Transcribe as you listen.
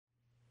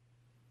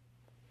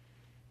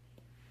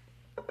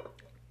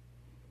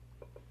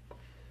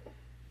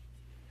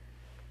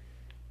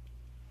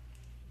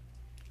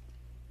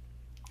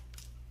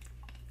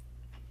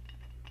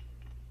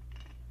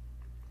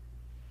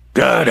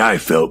God, I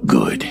felt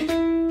good.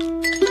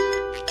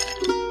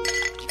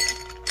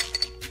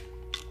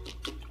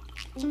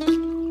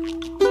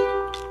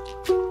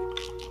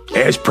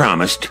 As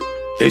promised,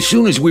 as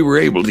soon as we were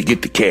able to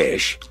get the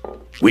cash,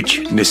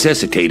 which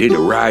necessitated a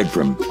ride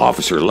from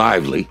Officer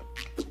Lively,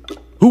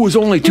 who was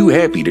only too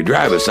happy to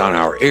drive us on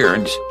our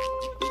errands,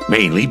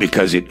 mainly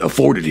because it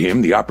afforded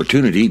him the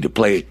opportunity to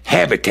play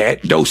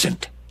habitat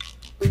docent.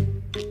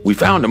 We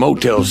found a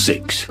Motel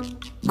 6,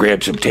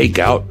 grabbed some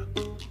takeout,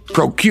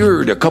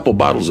 procured a couple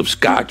bottles of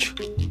scotch,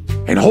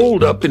 and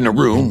holed up in the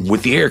room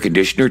with the air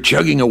conditioner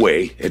chugging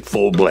away at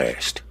full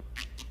blast.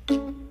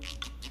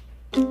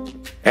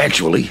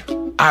 Actually,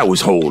 I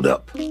was holed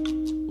up,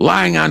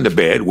 lying on the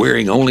bed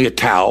wearing only a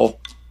towel,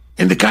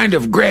 and the kind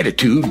of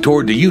gratitude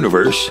toward the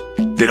universe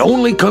that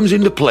only comes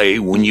into play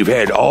when you've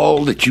had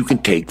all that you can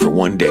take for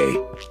one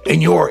day,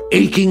 and your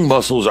aching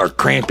muscles are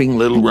cramping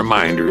little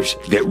reminders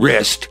that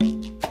rest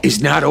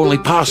is not only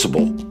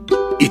possible,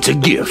 it's a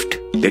gift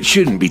that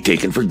shouldn't be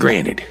taken for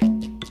granted.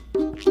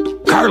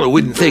 Carla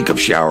wouldn't think of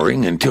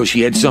showering until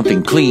she had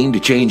something clean to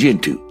change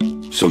into,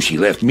 so she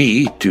left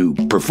me to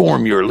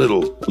perform your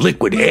little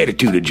liquid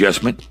attitude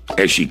adjustment,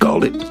 as she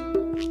called it,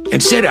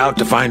 and set out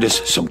to find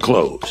us some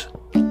clothes.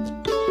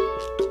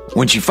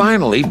 When she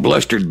finally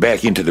blustered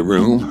back into the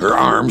room, her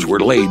arms were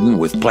laden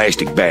with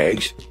plastic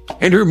bags,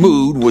 and her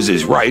mood was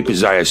as ripe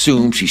as I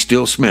assumed she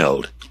still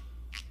smelled.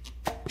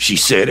 She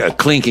set a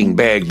clinking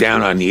bag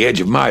down on the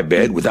edge of my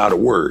bed without a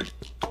word,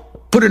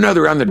 put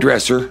another on the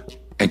dresser,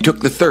 and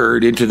took the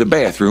third into the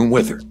bathroom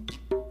with her.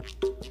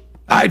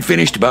 I'd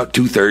finished about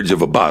 2/3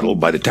 of a bottle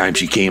by the time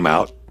she came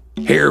out,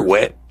 hair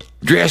wet,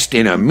 dressed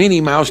in a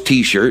Minnie Mouse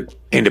t-shirt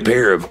and a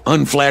pair of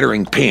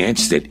unflattering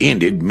pants that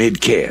ended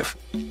mid-calf.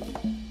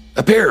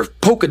 A pair of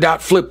polka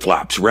dot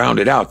flip-flops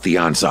rounded out the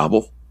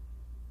ensemble.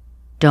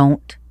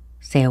 Don't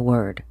say a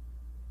word.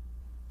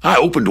 I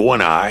opened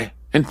one eye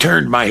and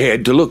turned my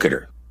head to look at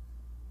her.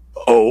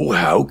 Oh,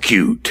 how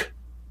cute.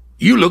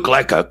 You look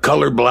like a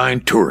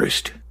colorblind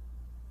tourist.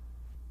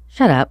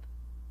 Shut up.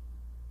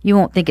 You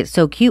won't think it's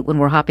so cute when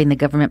we're hopping the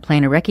government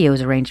plane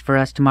Orecchio's arranged for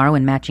us tomorrow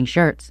in matching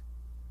shirts.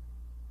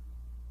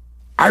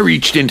 I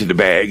reached into the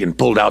bag and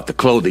pulled out the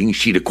clothing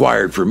she'd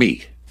acquired for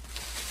me.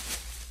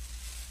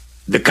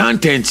 The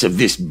contents of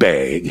this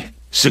bag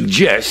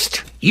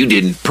suggest you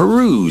didn't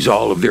peruse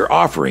all of their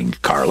offerings,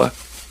 Carla.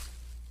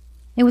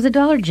 It was a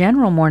Dollar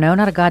General, Morneau,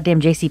 not a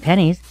goddamn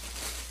JCPenney's.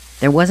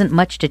 There wasn't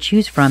much to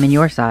choose from in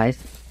your size.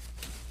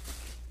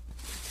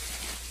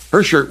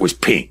 Her shirt was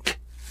pink.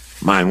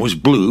 Mine was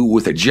blue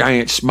with a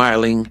giant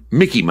smiling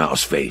Mickey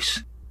Mouse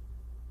face.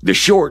 The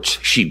shorts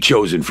she'd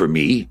chosen for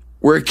me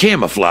were a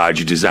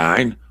camouflage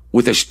design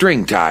with a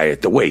string tie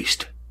at the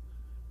waist.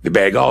 The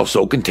bag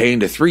also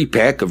contained a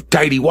 3-pack of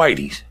tidy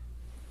whities.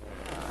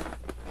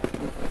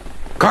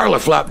 Carla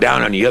flopped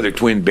down on the other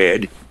twin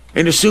bed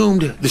and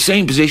assumed the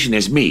same position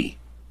as me,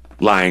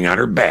 lying on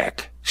her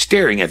back,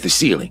 staring at the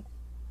ceiling.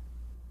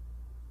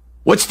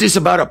 What's this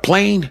about a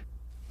plane?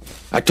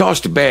 I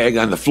tossed a bag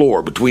on the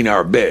floor between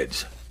our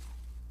beds.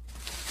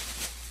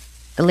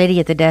 The lady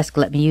at the desk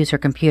let me use her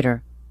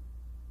computer.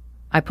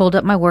 I pulled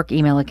up my work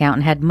email account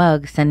and had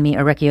Muggs send me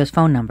Orecchio's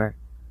phone number.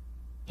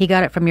 He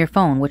got it from your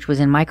phone, which was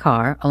in my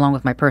car, along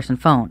with my purse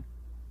and phone.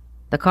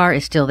 The car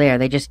is still there.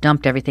 They just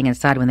dumped everything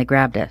inside when they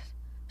grabbed us.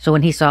 So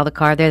when he saw the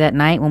car there that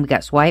night when we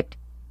got swiped,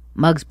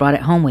 Muggs brought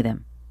it home with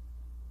him.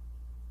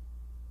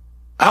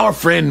 Our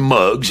friend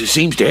Muggs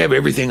seems to have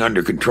everything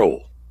under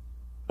control.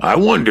 I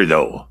wonder,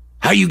 though,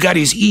 how you got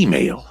his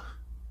email.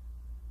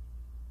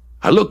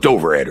 I looked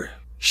over at her.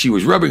 She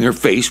was rubbing her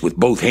face with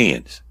both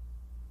hands.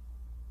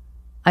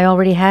 I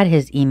already had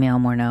his email,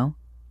 Morneau.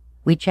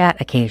 We chat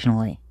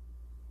occasionally.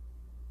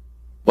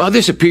 While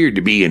this appeared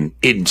to be an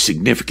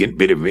insignificant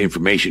bit of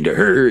information to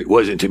her, it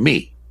wasn't to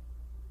me.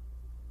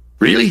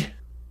 Really?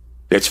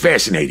 That's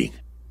fascinating.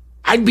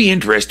 I'd be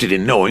interested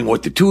in knowing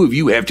what the two of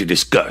you have to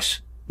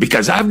discuss,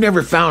 because I've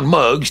never found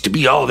Muggs to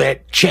be all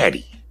that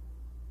chatty.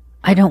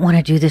 I don't want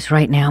to do this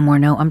right now,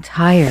 Morneau. I'm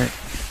tired.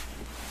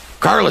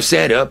 Carla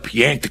sat up,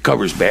 yanked the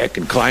covers back,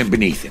 and climbed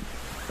beneath him,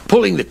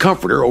 pulling the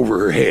comforter over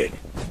her head.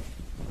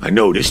 I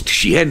noticed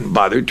she hadn't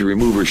bothered to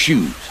remove her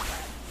shoes.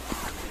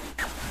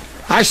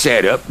 I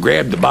sat up,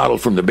 grabbed the bottle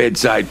from the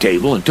bedside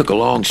table, and took a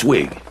long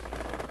swig.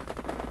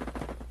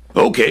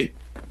 Okay.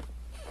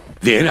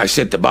 Then I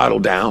set the bottle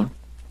down,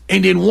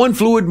 and in one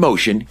fluid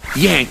motion,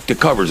 yanked the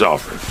covers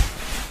off her.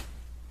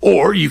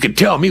 Or you could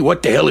tell me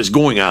what the hell is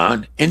going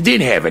on, and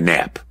then have a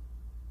nap.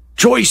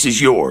 Choice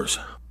is yours.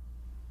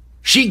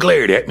 She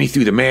glared at me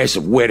through the mass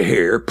of wet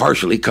hair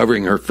partially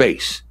covering her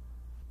face.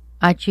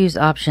 I choose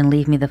option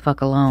leave me the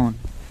fuck alone.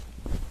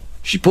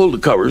 She pulled the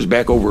covers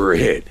back over her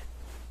head.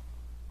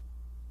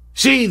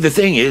 See, the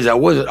thing is, I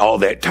wasn't all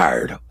that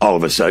tired, all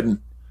of a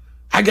sudden.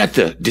 I got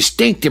the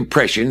distinct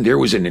impression there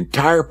was an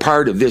entire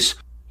part of this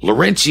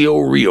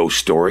Laurencio Rios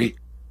story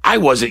I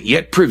wasn't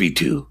yet privy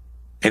to,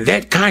 and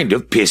that kind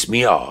of pissed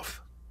me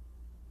off.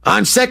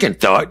 On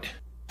second thought,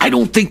 I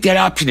don't think that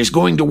option is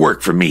going to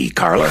work for me,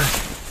 Carla.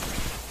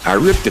 I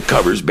ripped the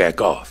covers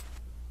back off.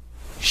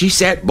 She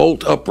sat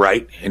bolt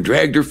upright and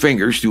dragged her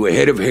fingers through a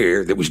head of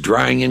hair that was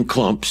drying in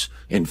clumps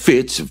and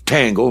fits of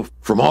tangle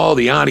from all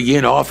the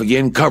on-again,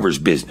 off-again covers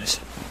business.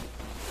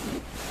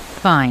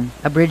 Fine.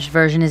 Abridged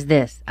version is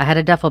this. I had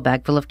a duffel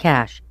bag full of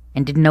cash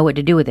and didn't know what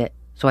to do with it,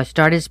 so I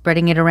started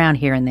spreading it around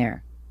here and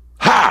there.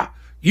 Ha!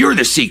 You're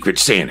the secret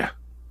Santa.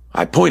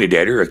 I pointed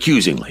at her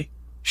accusingly.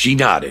 She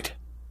nodded.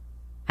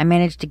 I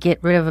managed to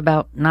get rid of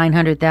about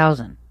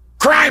 $900,000.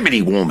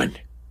 Criminy woman!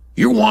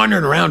 You're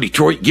wandering around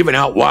Detroit giving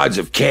out wads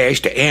of cash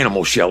to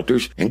animal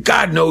shelters and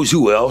God knows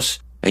who else,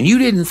 and you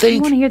didn't think—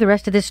 You want to hear the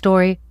rest of this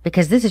story?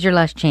 Because this is your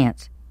last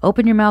chance.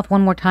 Open your mouth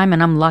one more time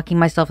and I'm locking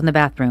myself in the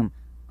bathroom.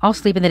 I'll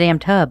sleep in the damn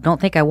tub.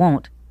 Don't think I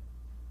won't.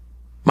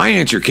 My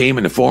answer came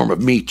in the form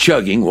of me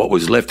chugging what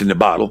was left in the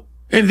bottle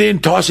and then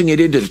tossing it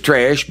into the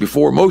trash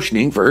before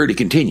motioning for her to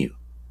continue.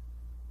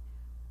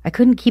 I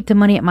couldn't keep the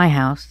money at my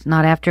house,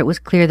 not after it was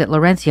clear that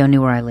Laurencio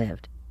knew where I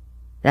lived.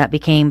 That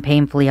became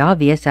painfully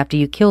obvious after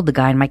you killed the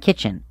guy in my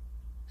kitchen.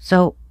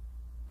 So,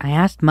 I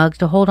asked Muggs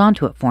to hold on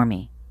to it for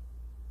me.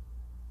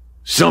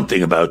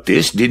 Something about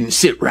this didn't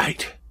sit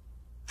right.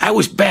 I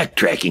was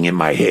backtracking in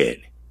my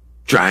head,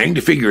 trying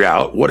to figure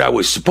out what I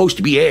was supposed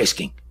to be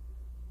asking.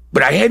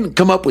 But I hadn't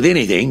come up with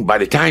anything by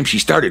the time she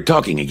started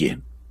talking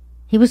again.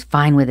 He was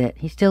fine with it.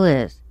 He still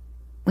is.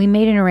 We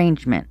made an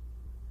arrangement.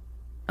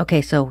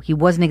 Okay, so he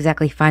wasn't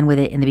exactly fine with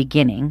it in the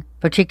beginning,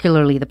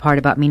 particularly the part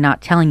about me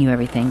not telling you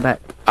everything,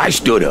 but— I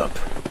stood up.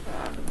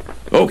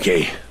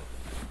 Okay,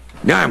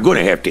 now I'm going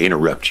to have to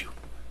interrupt you.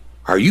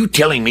 Are you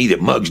telling me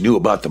that Muggs knew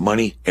about the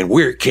money and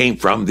where it came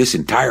from this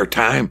entire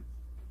time?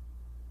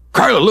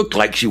 Carla looked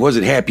like she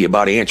wasn't happy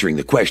about answering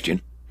the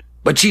question,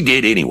 but she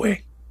did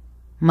anyway.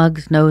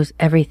 Muggs knows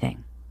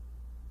everything.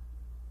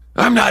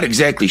 I'm not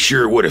exactly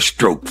sure what a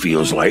stroke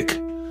feels like,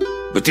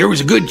 but there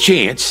was a good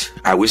chance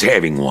I was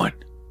having one.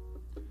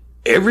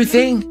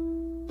 Everything?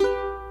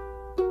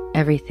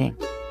 Everything.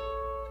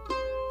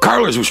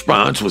 Carla's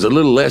response was a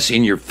little less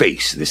in your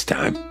face this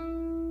time.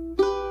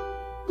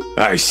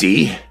 I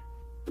see.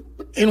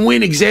 And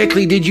when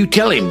exactly did you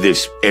tell him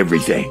this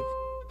everything?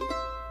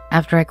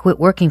 After I quit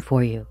working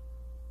for you.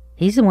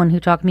 He's the one who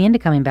talked me into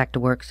coming back to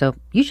work, so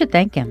you should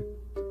thank him.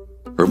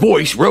 Her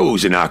voice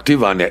rose an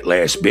octave on that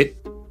last bit,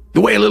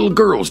 the way a little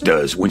girl's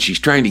does when she's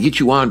trying to get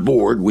you on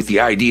board with the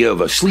idea of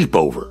a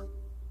sleepover.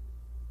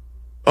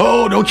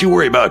 Oh, don't you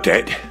worry about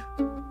that.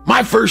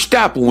 My first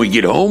stop when we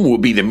get home will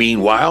be the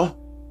meanwhile,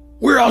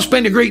 where I'll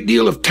spend a great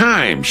deal of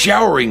time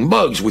showering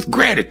Muggs with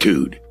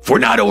gratitude for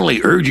not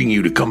only urging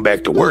you to come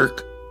back to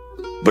work,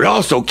 but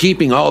also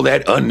keeping all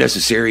that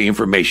unnecessary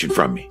information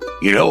from me.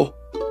 You know,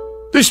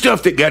 the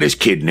stuff that got us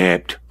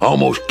kidnapped,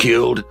 almost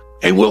killed,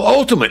 and will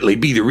ultimately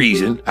be the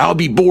reason I'll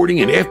be boarding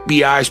an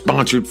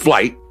FBI-sponsored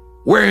flight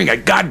wearing a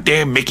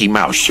goddamn Mickey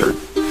Mouse shirt.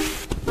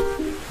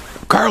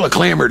 Carla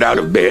clambered out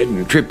of bed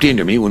and tripped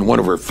into me when one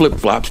of her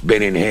flip-flops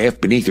bent in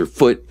half beneath her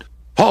foot,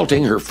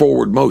 halting her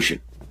forward motion.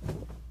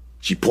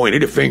 She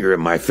pointed a finger at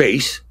my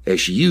face as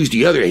she used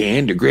the other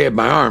hand to grab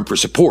my arm for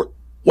support,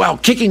 while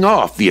kicking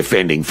off the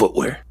offending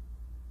footwear.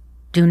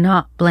 Do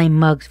not blame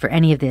Muggs for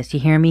any of this, you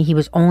hear me? He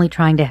was only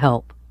trying to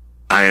help.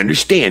 I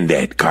understand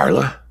that,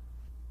 Carla.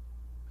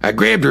 I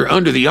grabbed her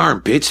under the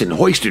armpits and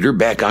hoisted her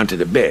back onto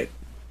the bed.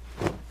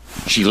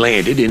 She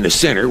landed in the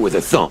center with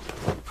a thump.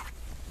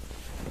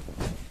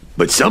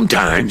 But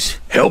sometimes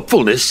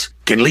helpfulness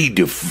can lead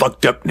to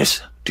fucked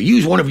upness, to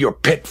use one of your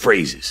pet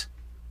phrases.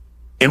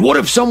 And what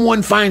if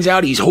someone finds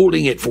out he's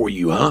holding it for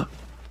you, huh?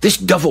 This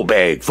duffel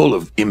bag full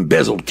of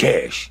embezzled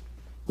cash.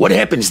 What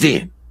happens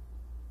then?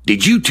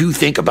 Did you two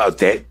think about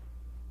that?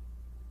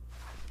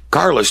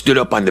 Carla stood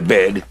up on the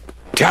bed,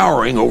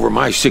 towering over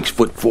my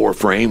 6'4"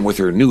 frame with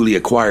her newly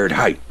acquired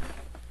height.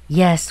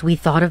 Yes, we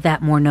thought of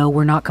that, Morneau.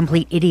 We're not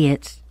complete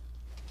idiots.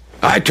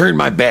 I turned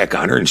my back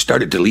on her and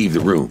started to leave the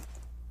room.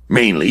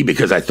 Mainly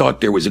because I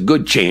thought there was a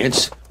good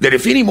chance that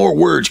if any more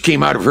words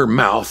came out of her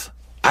mouth,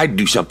 I'd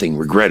do something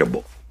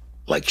regrettable,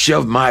 like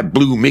shove my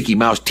blue Mickey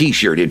Mouse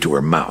t-shirt into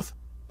her mouth.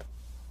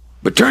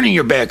 But turning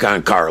your back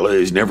on Carla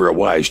is never a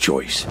wise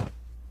choice.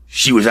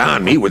 She was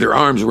on me with her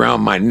arms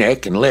around my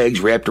neck and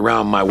legs wrapped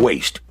around my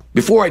waist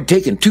before I'd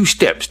taken 2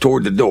 steps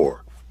toward the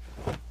door.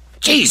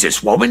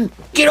 Jesus, woman,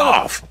 get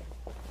off!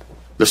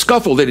 The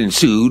scuffle that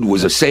ensued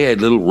was a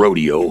sad little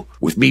rodeo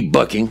with me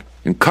bucking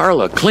and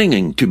Carla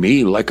clinging to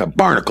me like a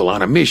barnacle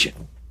on a mission.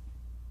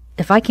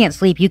 If I can't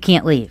sleep, you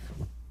can't leave.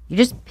 You're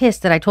just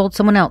pissed that I told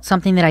someone else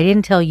something that I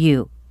didn't tell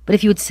you. But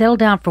if you would settle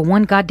down for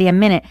one goddamn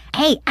minute—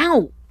 Hey,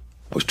 ow!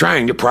 I was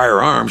trying to pry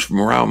her arms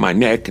from around my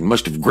neck and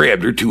must have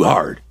grabbed her too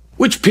hard,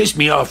 which pissed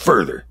me off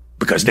further,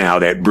 because now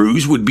that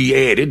bruise would be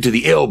added to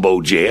the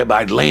elbow jab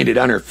I'd landed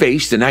on her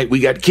face the night we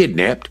got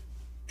kidnapped,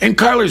 and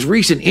Carla's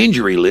recent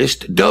injury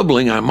list,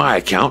 doubling on my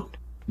account,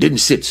 didn't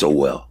sit so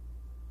well.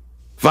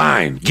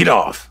 Fine, get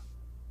off.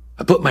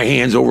 I put my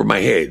hands over my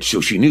head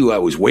so she knew I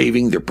was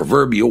waving the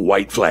proverbial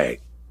white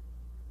flag.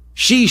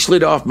 She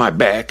slid off my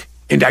back,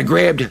 and I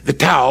grabbed the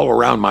towel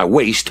around my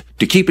waist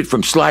to keep it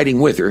from sliding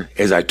with her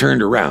as I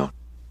turned around.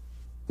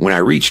 When I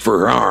reached for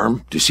her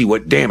arm to see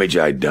what damage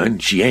I'd done,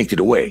 she yanked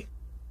it away.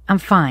 I'm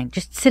fine.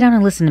 Just sit down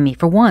and listen to me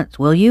for once,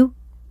 will you?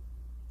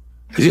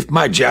 As if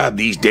my job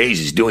these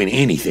days is doing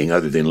anything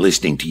other than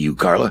listening to you,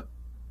 Carla.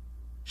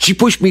 She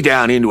pushed me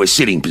down into a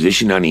sitting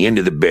position on the end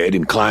of the bed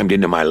and climbed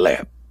into my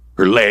lap,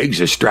 her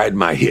legs astride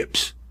my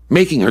hips,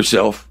 making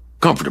herself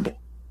comfortable,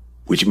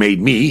 which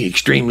made me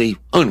extremely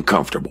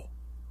uncomfortable.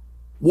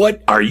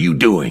 What are you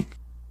doing?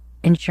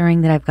 Ensuring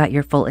that I've got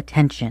your full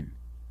attention.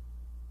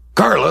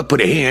 Carla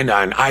put a hand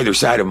on either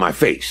side of my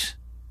face.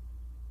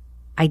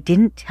 I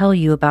didn't tell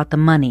you about the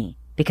money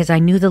because I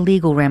knew the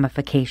legal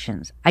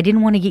ramifications. I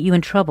didn't want to get you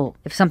in trouble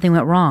if something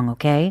went wrong,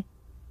 okay?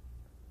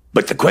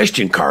 But the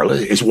question, Carla,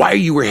 is why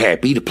you were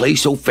happy to play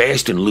so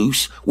fast and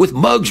loose with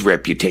Muggs'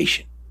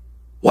 reputation.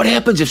 What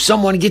happens if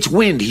someone gets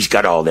wind he's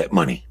got all that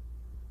money?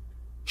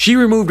 She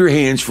removed her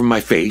hands from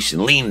my face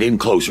and leaned in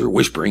closer,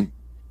 whispering,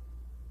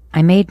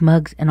 I made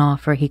Muggs an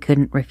offer he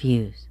couldn't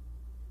refuse.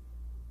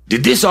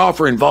 Did this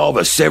offer involve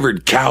a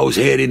severed cow's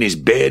head in his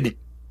bed?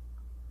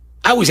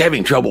 I was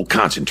having trouble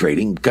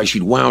concentrating because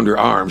she'd wound her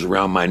arms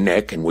around my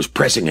neck and was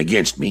pressing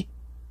against me.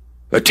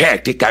 A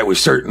tactic I was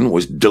certain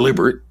was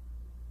deliberate.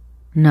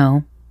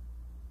 No.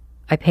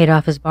 I paid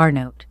off his bar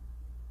note.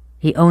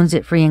 He owns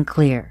it free and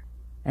clear,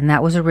 and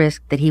that was a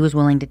risk that he was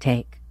willing to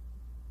take.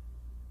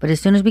 But as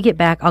soon as we get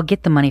back, I'll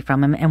get the money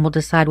from him and we'll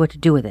decide what to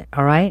do with it,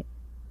 all right?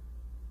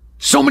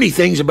 So many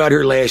things about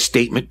her last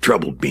statement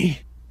troubled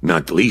me,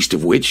 not the least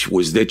of which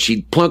was that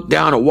she'd plunked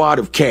down a wad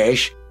of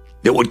cash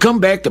that would come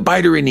back to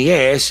bite her in the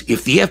ass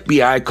if the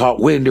FBI caught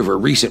wind of her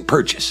recent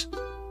purchase.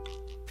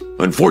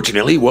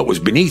 Unfortunately, what was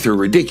beneath her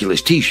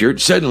ridiculous t-shirt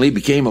suddenly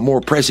became a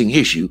more pressing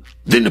issue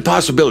than the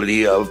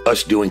possibility of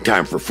us doing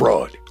time for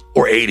fraud,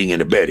 or aiding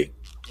and abetting,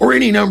 or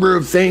any number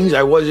of things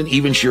I wasn't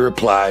even sure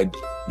applied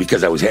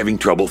because I was having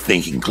trouble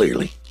thinking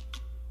clearly.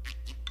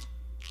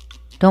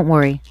 Don't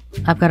worry,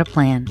 I've got a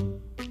plan.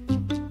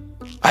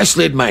 I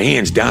slid my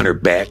hands down her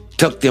back,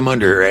 tucked them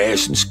under her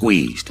ass, and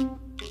squeezed.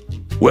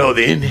 Well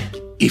then,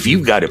 if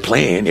you've got a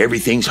plan,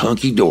 everything's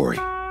hunky-dory.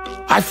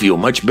 I feel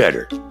much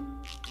better.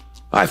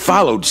 I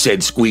followed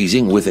said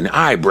squeezing with an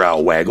eyebrow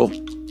waggle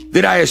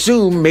that I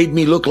assume made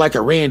me look like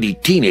a randy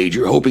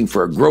teenager hoping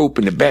for a grope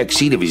in the back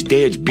seat of his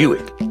dad's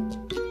Buick.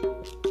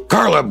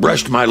 Carla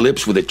brushed my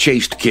lips with a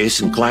chaste kiss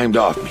and climbed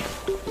off me.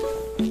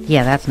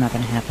 Yeah, that's not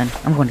gonna happen.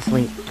 I'm going to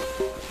sleep.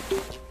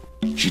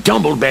 She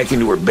tumbled back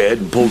into her bed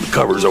and pulled the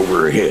covers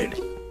over her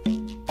head.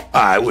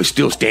 I was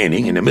still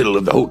standing in the middle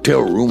of the hotel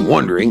room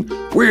wondering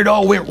where it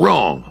all went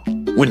wrong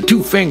when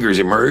two fingers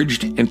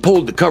emerged and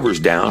pulled the covers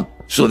down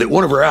so that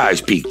one of her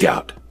eyes peeked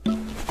out.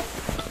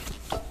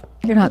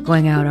 You're not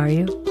going out, are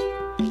you?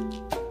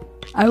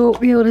 I won't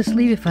be able to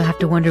sleep if I have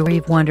to wonder where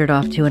you've wandered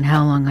off to and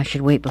how long I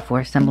should wait before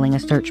assembling a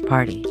search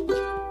party.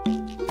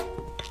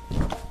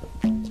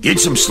 Get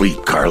some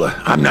sleep, Carla.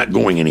 I'm not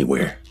going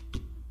anywhere.